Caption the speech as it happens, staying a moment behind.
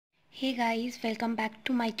Hey guys, welcome back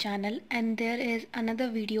to my channel, and there is another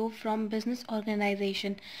video from business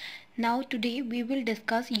organization. Now today we will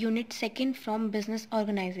discuss unit 2 from business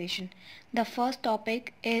organization. The first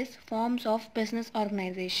topic is forms of business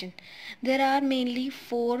organization. There are mainly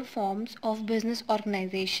 4 forms of business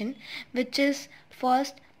organization, which is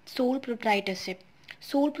first sole proprietorship.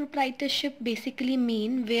 Sole proprietorship basically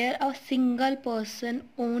mean where a single person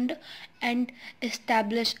owned and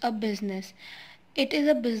established a business. It is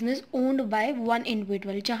a business owned by one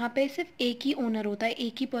individual, जहाँ पे सिर्फ एक ही owner होता है,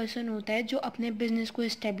 एक ही person होता है जो अपने बिजनेस को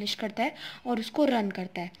इस्टेब्लिश करता है और उसको रन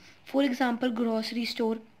करता है. फॉर एग्जांपल ग्रोसरी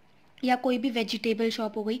स्टोर या कोई भी वेजिटेबल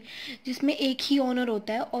शॉप हो गई, जिसमें एक ही ओनर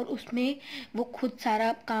होता है और उसमें वो खुद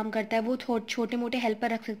सारा काम करता है. वो छोटे मोटे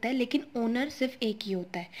हेल्पर रख सकता है, लेकिन ओनर सिर्फ एक ही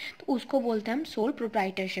होता है, तो उसको बोलते हैं हम सोल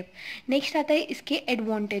प्रोप्राइटरशिप. नेक्स्ट आता है इसके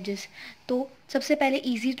एडवांटेजेस. तो सबसे पहले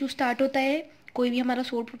ईजी टू स्टार्ट होता है. कोई भी हमारा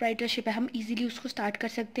सोल प्रोप्राइटरशिप है, हम इजीली उसको स्टार्ट कर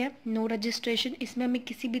सकते हैं. नो रजिस्ट्रेशन, इसमें हमें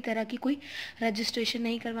किसी भी तरह की कोई रजिस्ट्रेशन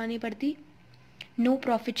नहीं करवानी पड़ती. नो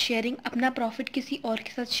प्रॉफिट शेयरिंग, अपना प्रॉफिट किसी और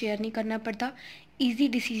के साथ शेयर नहीं करना पड़ता. ईजी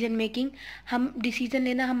डिसीजन मेकिंग, हम डिसीजन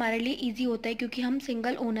लेना हमारे लिए ईजी होता है क्योंकि हम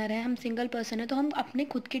सिंगल ओनर हैं, हम सिंगल पर्सन है, तो हम अपने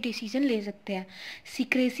खुद के डिसीजन ले सकते हैं.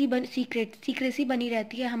 सीक्रेसी बनी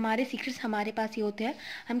रहती है, हमारे सीक्रेट्स हमारे पास ही होते हैं,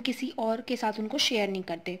 हम किसी और के साथ उनको शेयर नहीं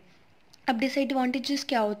करते. अब डिसएडवांटेजेस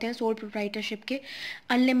क्या होते हैं सोल प्रोप्राइटरशिप के?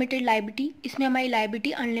 अनलिमिटेड लाइबिलिटी, इसमें हमारी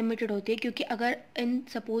लाइबिलिटी अनलिमिटेड होती है, क्योंकि अगर इन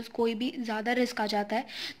सपोज कोई भी ज़्यादा रिस्क आ जाता है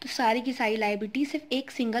तो सारी की सारी लाइबिलिटी सिर्फ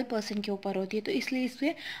एक सिंगल पर्सन के ऊपर होती है, तो इसलिए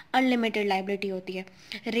इसमें अनलिमिटेड लाइबिलिटी होती है.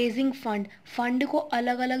 रेजिंग फंड को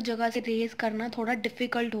अलग अलग जगह से रेज करना थोड़ा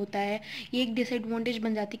डिफ़िकल्ट होता है, ये एक डिसएडवांटेज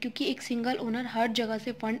बन जाती है, क्योंकि एक सिंगल ओनर हर जगह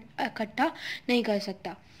से फंड इकट्ठा नहीं कर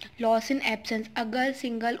सकता. लॉस इन एब्सेंस, अगर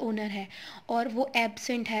सिंगल ओनर है और वो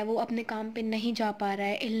एब्सेंट है, वो अपने काम पे नहीं जा पा रहा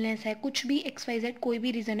है, इलनेस है, कुछ भी XYZ कोई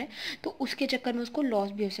भी रीज़न है, तो उसके चक्कर में उसको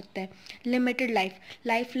लॉस भी हो सकता है. लिमिटेड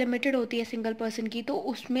लाइफ लिमिटेड होती है सिंगल पर्सन की, तो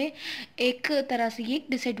उसमें एक तरह से ये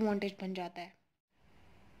डिसएडवांटेज बन जाता है.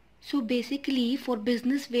 So basically, for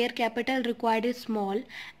business where capital required is small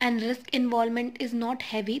and risk involvement is not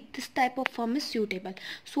heavy, this type of firm is suitable.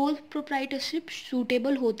 Sole proprietorship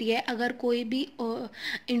suitable होती है अगर कोई भी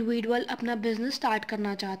इंडिविजुअल अपना बिजनेस स्टार्ट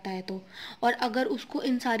करना चाहता है तो, और अगर उसको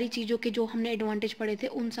इन सारी चीज़ों के जो हमने एडवांटेज पढ़े थे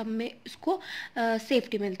उन सब में उसको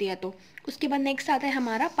सेफ्टी मिलती है. तो उसके बाद नेक्स्ट आता है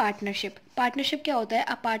हमारा पार्टनरशिप. पार्टनरशिप क्या होता है?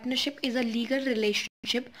 A partnership is a legal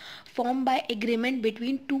relationship form by agreement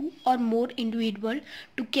between 2 और more individual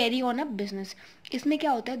to carry on a business. इसमें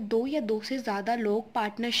क्या होता है, 2 या 2 से ज़्यादा लोग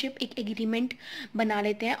पार्टनरशिप एक एग्रीमेंट बना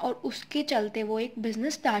लेते हैं और उसके चलते वो एक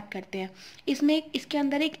बिजनेस स्टार्ट करते हैं. इसमें इसके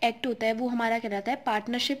अंदर एक एक्ट होता है, वो हमारा कहलाता है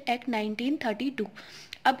पार्टनरशिप एक्ट 1932.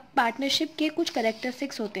 अब पार्टनरशिप के कुछ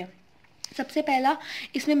कैरेक्टरिस्टिक्स होते हैं. सबसे पहला,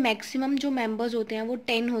 इसमें मैक्सिमम जो मेंबर्स होते हैं वो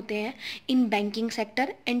 10 होते हैं इन बैंकिंग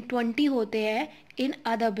सेक्टर एंड 20 होते हैं इन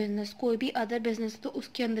अदर बिजनेस. कोई भी अदर बिजनेस तो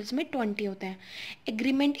उसके अंदर इसमें 20 होते हैं.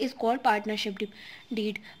 Agreement is called partnership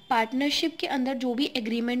deed. Partnership के अंदर जो भी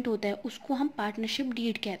एग्रीमेंट होता है उसको हम पार्टनरशिप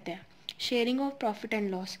डीड कहते हैं. Sharing of profit and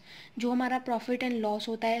loss, जो हमारा प्रॉफिट एंड लॉस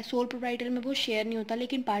होता है, सोल प्रोप्राइटर में वो शेयर नहीं होता,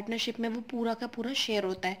 लेकिन पार्टनरशिप में वो पूरा का पूरा शेयर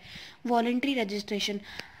होता है. वॉलंटरी रजिस्ट्रेशन,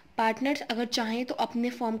 पार्टनर्स अगर चाहें तो अपने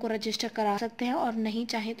फॉर्म को रजिस्टर करा सकते हैं और नहीं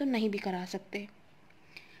चाहें तो नहीं भी करा सकते.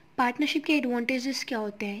 पार्टनरशिप के एडवांटेजेस क्या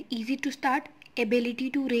होते हैं? Easy to start, ability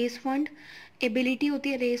to raise fund, ability होती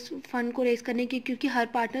है रेज फंड को रेज करने की, क्योंकि हर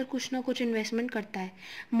पार्टनर कुछ ना कुछ इन्वेस्टमेंट करता है.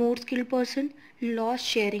 More skilled person, loss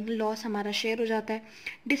sharing, loss हमारा शेयर हो जाता है.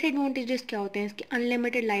 डिसएडवांटेजेस क्या होते हैं इसके?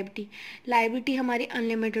 अनलिमिटेड लाइबिलिटी हमारी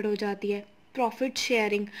अनलिमिटेड हो जाती है. प्रॉफिट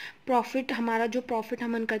शेयरिंग, प्रॉफिट हमारा जो प्रॉफिट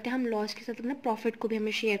हम करते हैं, हम लॉस के साथ अपने प्रॉफिट को भी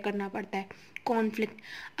हमें शेयर करना पड़ता है. कॉन्फ्लिक्ट,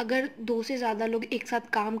 अगर 2 से ज़्यादा लोग एक साथ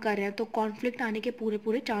काम कर रहे हैं तो कॉन्फ्लिक्ट आने के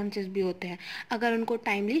पूरे चांसेस भी होते हैं अगर उनको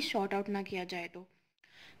टाइमली शॉर्ट आउट ना किया जाए तो.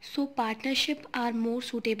 So partnership are more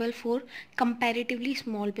suitable for comparatively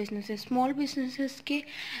small businesses. Small businesses के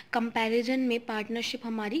comparison में partnership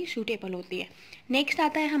हमारी suitable होती है. नेक्स्ट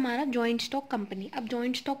आता है हमारा जॉइंट स्टॉक कंपनी. अब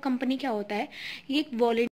जॉइंट स्टॉक कंपनी क्या होता है? ये एक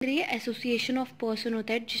वॉलेंटरी एसोसिएशन ऑफ पर्सन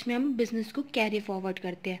होता है जिसमें हम बिजनेस को कैरी फॉरवर्ड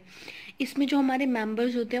करते हैं. इसमें जो हमारे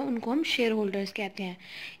मेंबर्स होते हैं उनको हम शेयर होल्डर्स कहते हैं.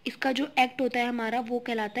 इसका जो एक्ट होता है हमारा वो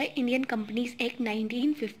कहलाता है इंडियन कंपनीज एक्ट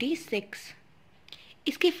 1956.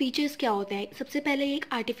 इसके फीचर्स क्या होते हैं? सबसे पहले एक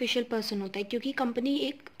आर्टिफिशियल पर्सन होता है, क्योंकि कंपनी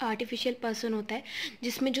एक आर्टिफिशियल पर्सन होता है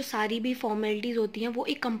जिसमें जो सारी भी फॉर्मेलिटीज़ होती हैं वो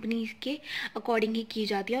एक कंपनी के अकॉर्डिंग ही की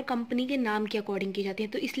जाती है और कंपनी के नाम के अकॉर्डिंग की जाती है,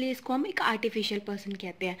 तो इसलिए इसको हम एक आर्टिफिशियल पर्सन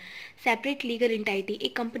कहते हैं. सेपरेट लीगल एंटाइटी,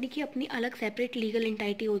 एक कंपनी की अपनी अलग सेपरेट लीगल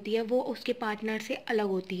एंटाइटी होती है, वो उसके पार्टनर से अलग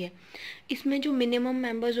होती है. इसमें जो मिनिमम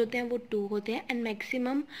मेंबर्स होते हैं वो 2 होते हैं एंड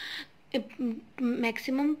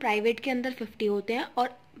मैक्सिमम प्राइवेट के अंदर 50 होते हैं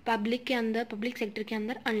और पब्लिक सेक्टर के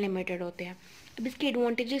अंदर अनलिमिटेड होते हैं। अब इसके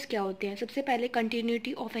एडवांटेजेस क्या होते हैं? सबसे पहले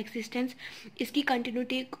कंटिन्यूटी ऑफ एग्जिस्टेंस। इसकी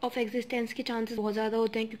कंटिन्यूटी ऑफ एग्जिस्टेंस के चांसेस बहुत ज़्यादा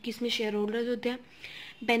होते हैं क्योंकि इसमें शेयर होल्डर्स होते हैं।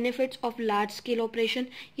 Benefits of large scale operation,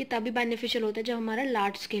 ये तभी बेनिफिशियल होता है जब हमारा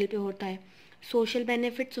लार्ज स्केल पे होता है। सोशल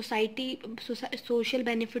बेनिफिट, सोशल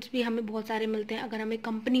बेनिफिट्स भी हमें बहुत सारे मिलते हैं अगर हम एक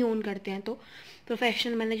कंपनी ओन करते हैं तो।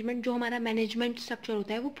 प्रोफेशनल मैनेजमेंट, जो हमारा मैनेजमेंट स्ट्रक्चर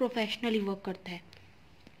होता है वो प्रोफेशनली वर्क करता है।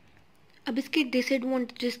 अब इसके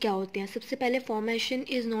डिसएडवांटेजेस क्या होते हैं? सबसे पहले फॉर्मेशन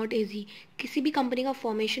इज़ नॉट ईजी। किसी भी कंपनी का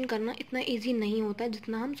फॉर्मेशन करना इतना ईजी नहीं होता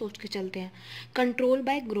जितना हम सोच के चलते हैं। कंट्रोल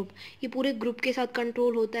बाय ग्रुप, ये पूरे ग्रुप के साथ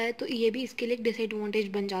कंट्रोल होता है तो ये भी इसके लिए एक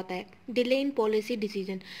डिसएडवांटेज बन जाता है। डिले इन पॉलिसी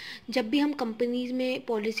डिसीजन, जब भी हम कंपनीज में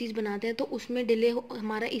पॉलिसीज़ बनाते हैं तो उसमें डिले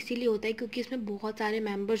हमारा इसीलिए होता है क्योंकि इसमें बहुत सारे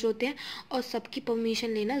मेंबर्स होते हैं और सबकी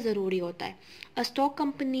परमिशन लेना ज़रूरी होता है। A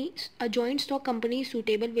joint stock company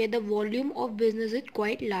suitable where the volume of business is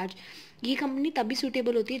quite large. ये कंपनी तभी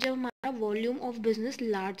सूटेबल होती है जब हमारा volume of business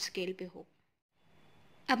large scale पे हो।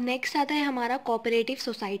 अब नेक्स्ट आता है हमारा कोऑपरेटिव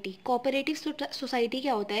सोसाइटी। कोऑपरेटिव सोसाइटी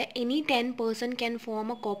क्या होता है? Any 10 person can form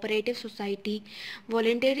a cooperative society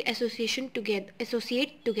volunteer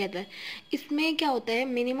associate together. इसमें क्या होता है?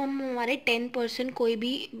 मिनिमम हमारे 10% कोई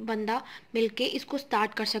भी बंदा मिलके इसको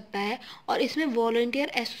स्टार्ट कर सकता है और इसमें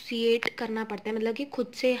वॉलंटियर एसोसिएट करना पड़ता है, मतलब कि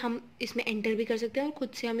खुद से हम इसमें एंटर भी कर सकते हैं और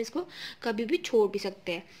खुद से हम इसको कभी भी छोड़ भी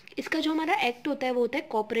सकते हैं। इसका जो हमारा एक्ट होता है वो होता है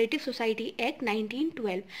cooperative society act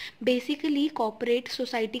 1912। Basically cooperative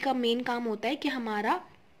society का मेन काम होता है कि हमारा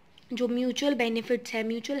जो म्यूचुअल बेनिफिट्स है,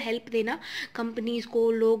 म्यूचुअल हेल्प देना कंपनीज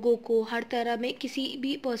को, लोगों को, हर तरह में किसी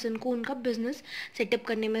भी पर्सन को उनका बिजनेस सेटअप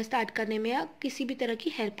करने में, स्टार्ट करने में या किसी भी तरह की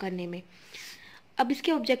हेल्प करने में। अब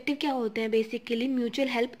इसके ऑब्जेक्टिव क्या होते हैं? Basically mutual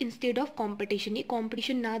help instead of competition. ये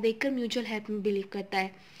कंपटीशन ना देखकर म्यूचुअल हेल्प में बिलीव करता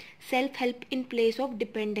है। Self help in place of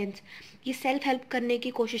dependence, ये सेल्फ हेल्प करने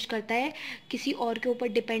की कोशिश करता है, किसी और के ऊपर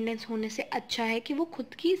डिपेंडेंस होने से अच्छा है कि वो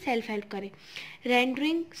खुद की सेल्फ हेल्प करे।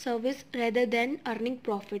 Rendering service rather than earning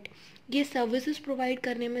profit, ये सर्विसेज प्रोवाइड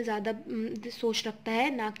करने में ज़्यादा सोच रखता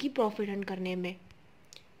है ना कि प्रॉफिट अर्न करने में।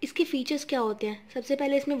 इसके फीचर्स क्या होते हैं? सबसे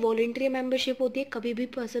पहले इसमें वॉलंटरी मेंबरशिप होती है, कभी भी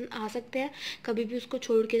पर्सन आ सकते हैं, कभी भी उसको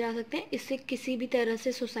छोड़ के जा सकते हैं, इससे किसी भी तरह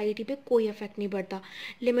से सोसाइटी पे कोई इफेक्ट नहीं पड़ता।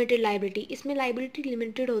 लिमिटेड लाइबिलिटी, इसमें लाइबिलिटी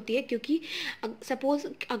लिमिटेड होती है क्योंकि सपोज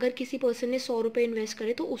अगर किसी पर्सन ने 100 रुपये इन्वेस्ट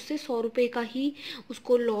करे तो उससे 100 रुपये का ही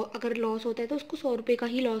उसको अगर लॉस होता है तो उसको 100 रुपये का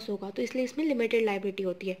ही लॉस होगा, तो इसलिए इसमें लिमिटेड लाइबिलिटी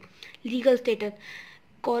होती है। लीगल स्टेटस,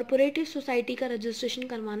 कॉरपोरेटिव सोसाइटी का रजिस्ट्रेशन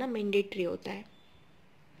करवाना मैंडेटरी होता है।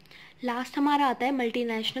 लास्ट हमारा आता है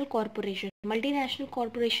मल्टीनेशनल कॉरपोरेशन। मल्टीनेशनल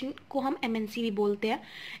कॉरपोरेशन को हम एमएनसी भी बोलते हैं।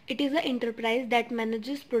 It is a enterprise that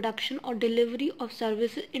manages production और delivery of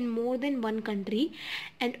services in more than one country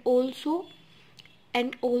and also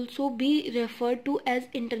be refer to as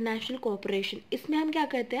international corporation. इसमें हम क्या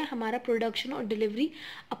करते हैं? हमारा प्रोडक्शन और डिलीवरी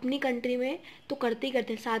अपनी कंट्री में तो करते ही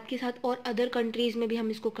करते हैं, साथ के साथ और अदर कंट्रीज़ में भी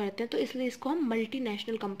हम इसको करते हैं, तो इसलिए इसको हम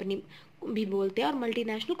मल्टीनेशनल कंपनी भी बोलते हैं और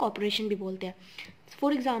मल्टीनेशनल कॉरपोरेशन भी बोलते हैं।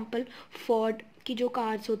 फॉर एग्जांपल फोर्ड की जो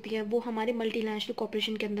कार्स होती हैं वो हमारे मल्टीनेशनल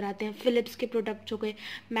कॉरपोरेशन के अंदर आते हैं। फिलिप्स के प्रोडक्ट्स हो गए,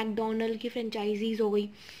 मैकडोनल्ड की फ्रेंचाइजीज हो गई।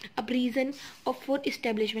 अब रीज़न ऑफ फॉर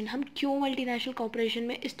इस्टेब्लिशमेंट, हम क्यों मल्टीनेशनल कॉरपोरेशन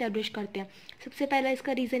में इस्टेब्लिश करते हैं? सबसे पहला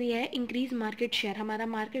इसका रीज़न ये है इंक्रीज मार्केट शेयर। हमारा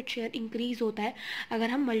मार्केट शेयर इंक्रीज होता है अगर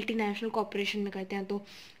हम मल्टीनेशनल कॉरपोरेशन में करते हैं तो।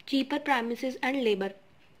 चीपर प्राइमिसेस एंड लेबर,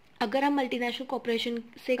 अगर हम मल्टीनेशनल कॉरपोरेशन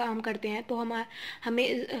से काम करते हैं तो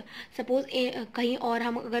हमें सपोज कहीं और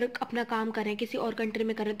हम अगर अपना काम करें, किसी और कंट्री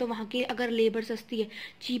में करें, तो वहाँ की अगर लेबर सस्ती है,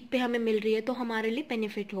 चीप पे हमें मिल रही है तो हमारे लिए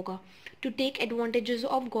बेनिफिट होगा। To take advantages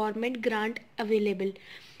of government grant available,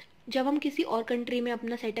 जब हम किसी और कंट्री में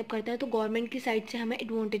अपना सेटअप करते हैं तो गवर्नमेंट की साइड से हमें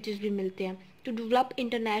एडवांटेजेस भी मिलते हैं। टू डेवलप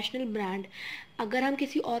इंटरनेशनल ब्रांड, अगर हम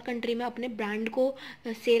किसी और कंट्री में अपने ब्रांड को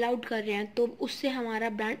सेल आउट कर रहे हैं तो उससे हमारा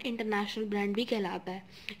ब्रांड इंटरनेशनल ब्रांड भी कहलाता है।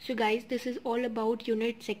 So guys, this is all about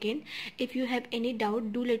unit second. If you have any doubt,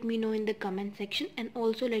 do let me know in the comment section and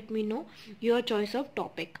also let me know your choice of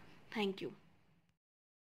topic. Thank you.